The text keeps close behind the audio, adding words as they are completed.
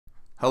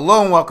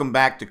Hello and welcome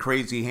back to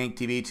Crazy Hank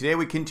TV. Today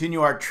we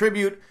continue our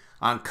tribute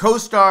on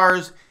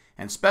co-stars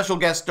and special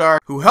guest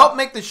stars who helped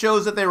make the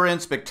shows that they were in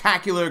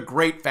spectacular,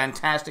 great,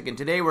 fantastic. And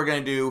today we're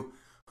going to do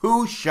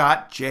Who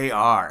Shot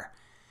JR?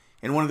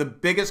 In one of the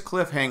biggest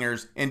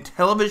cliffhangers in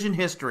television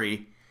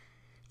history,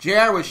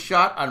 JR was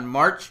shot on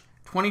March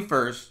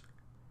 21st,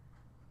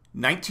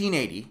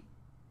 1980.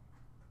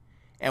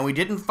 And we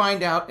didn't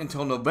find out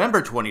until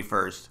November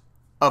 21st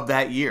of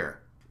that year.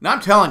 Now, I'm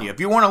telling you, if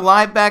you weren't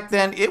alive back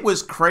then, it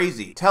was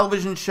crazy.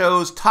 Television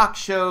shows, talk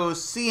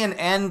shows,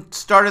 CNN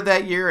started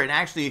that year and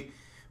actually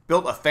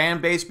built a fan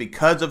base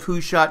because of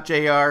Who Shot JR.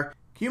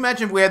 Can you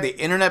imagine if we had the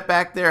internet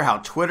back there, how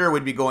Twitter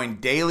would be going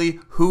daily,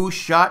 Who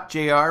Shot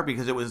JR,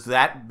 because it was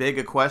that big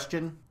a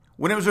question?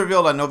 When it was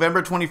revealed on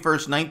November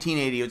 21st,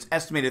 1980, it was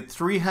estimated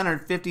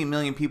 350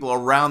 million people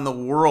around the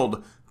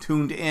world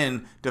tuned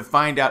in to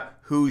find out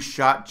who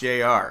shot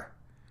JR.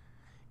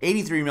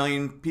 83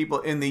 million people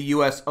in the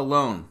US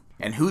alone.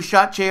 And who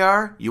shot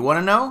JR? You want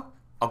to know?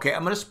 Okay,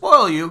 I'm going to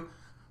spoil you.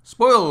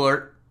 Spoiler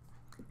alert.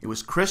 It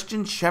was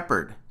Kristen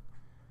Sheppard,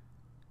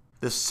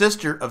 the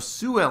sister of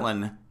Sue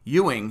Ellen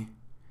Ewing.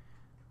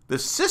 The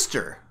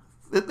sister.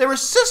 They were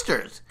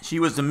sisters. She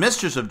was the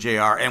mistress of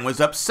JR and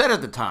was upset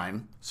at the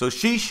time. So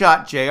she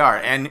shot JR.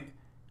 And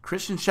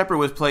Kristen Sheppard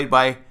was played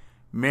by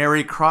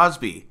Mary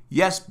Crosby.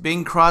 Yes,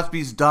 Bing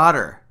Crosby's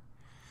daughter.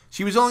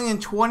 She was only in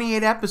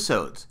 28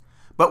 episodes.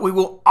 But we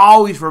will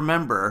always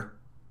remember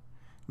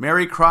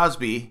Mary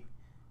Crosby,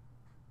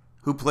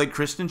 who played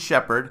Kristen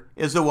Sheppard,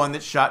 is the one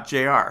that shot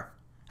JR.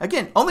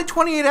 Again, only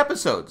 28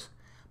 episodes,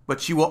 but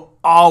she will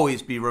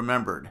always be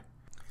remembered.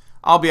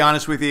 I'll be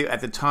honest with you,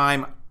 at the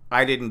time,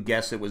 I didn't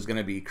guess it was going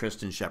to be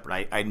Kristen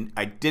Sheppard.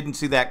 I didn't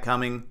see that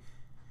coming.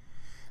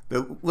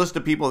 The list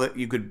of people that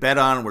you could bet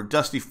on were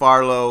Dusty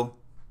Farlow,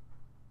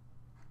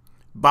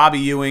 Bobby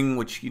Ewing,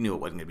 which you knew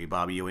it wasn't going to be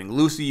Bobby Ewing,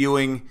 Lucy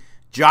Ewing,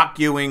 Jock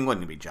Ewing,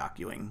 wasn't going to be Jock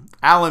Ewing,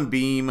 Alan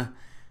Beam,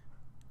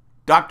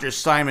 Dr.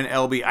 Simon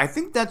Elby. I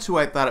think that's who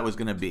I thought it was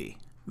going to be.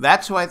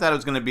 That's who I thought it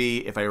was going to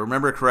be, if I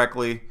remember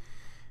correctly.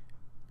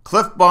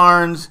 Cliff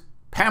Barnes,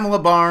 Pamela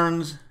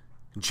Barnes,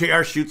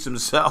 JR shoots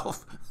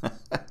himself.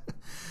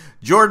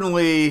 Jordan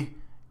Lee,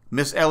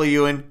 Miss Ellie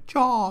Ewan,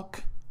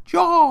 Jock.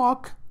 We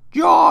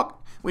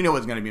knew it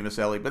was going to be Miss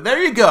Ellie, but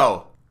there you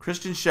go.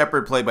 Kristen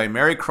Sheppard, played by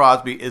Mary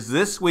Crosby, is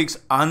this week's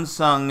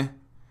unsung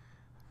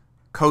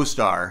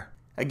co-star.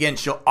 Again,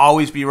 she'll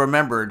always be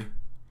remembered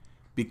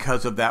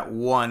because of that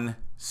one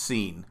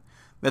scene.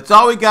 That's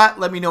all we got.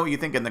 Let me know what you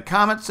think in the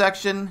comment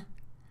section.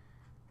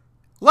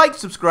 Like,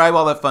 subscribe,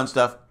 all that fun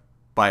stuff.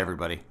 Bye,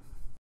 everybody.